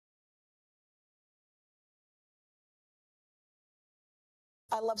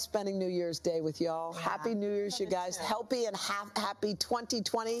I love spending New Year's Day with y'all. Yeah, happy New Year's, you guys. True. Healthy and happy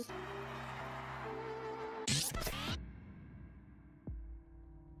 2020.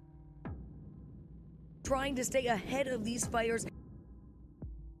 Trying to stay ahead of these fires.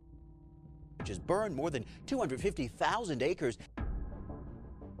 Which has burned more than 250,000 acres.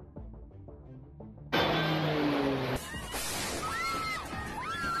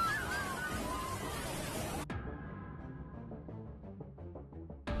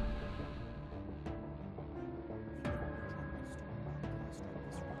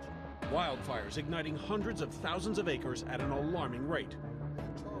 Wildfires igniting hundreds of thousands of acres at an alarming rate.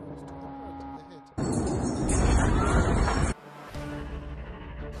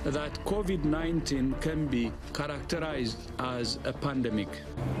 That COVID-19 can be characterized as a pandemic.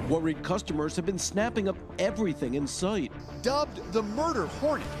 Worried customers have been snapping up everything in sight. Dubbed the murder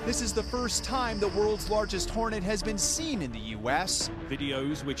hornet, this is the first time the world's largest hornet has been seen in the U.S.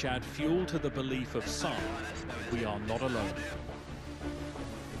 Videos which add fuel to the belief of some we are not alone.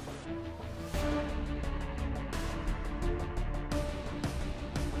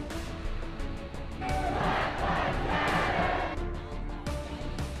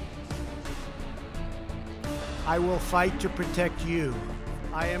 I will fight to protect you.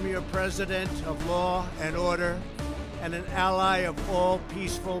 I am your president of law and order and an ally of all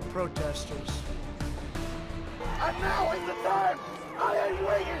peaceful protesters. And now is the time I am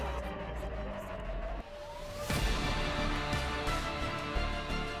waiting.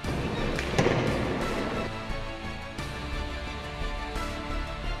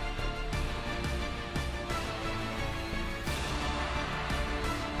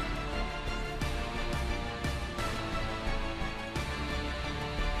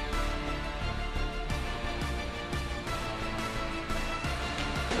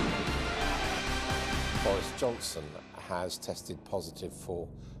 Boris Johnson has tested positive for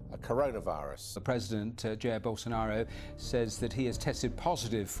a coronavirus. The President, Jair Bolsonaro, says that he has tested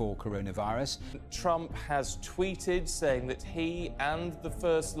positive for coronavirus. Trump has tweeted saying that he and the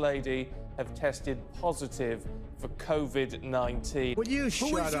First Lady have tested positive for COVID-19. Will you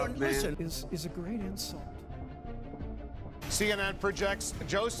shut up, man? Listen, is a great insult. CNN projects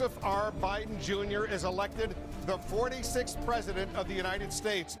Joseph R. Biden Jr. is elected the 46th president of the United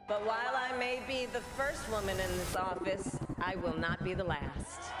States. But while I may be the first woman in this office, I will not be the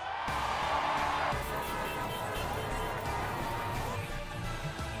last.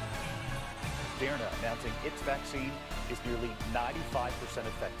 Moderna announcing its vaccine is nearly 95%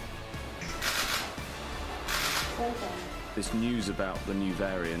 effective. This news about the new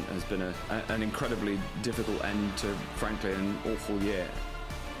variant has been an incredibly difficult end to, frankly, an awful year.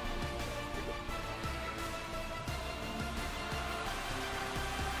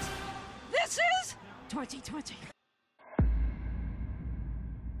 This is 2020.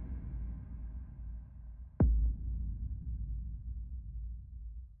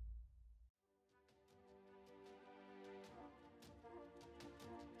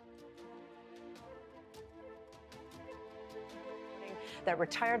 That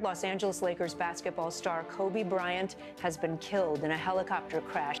retired Los Angeles Lakers basketball star Kobe Bryant has been killed in a helicopter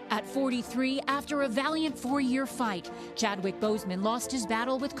crash. At 43, after a valiant 4-year fight, Chadwick Boseman lost his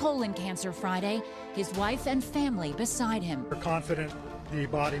battle with colon cancer Friday, his wife and family beside him. We're confident the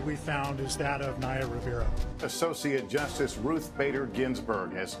body we found is that of Naya Rivera. Associate Justice Ruth Bader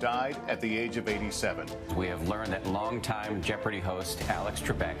Ginsburg has died at the age of 87. We have learned that longtime Jeopardy host Alex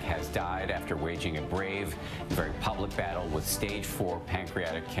Trebek has died after waging a brave and very public battle with stage 4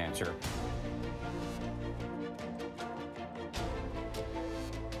 pancreatic cancer.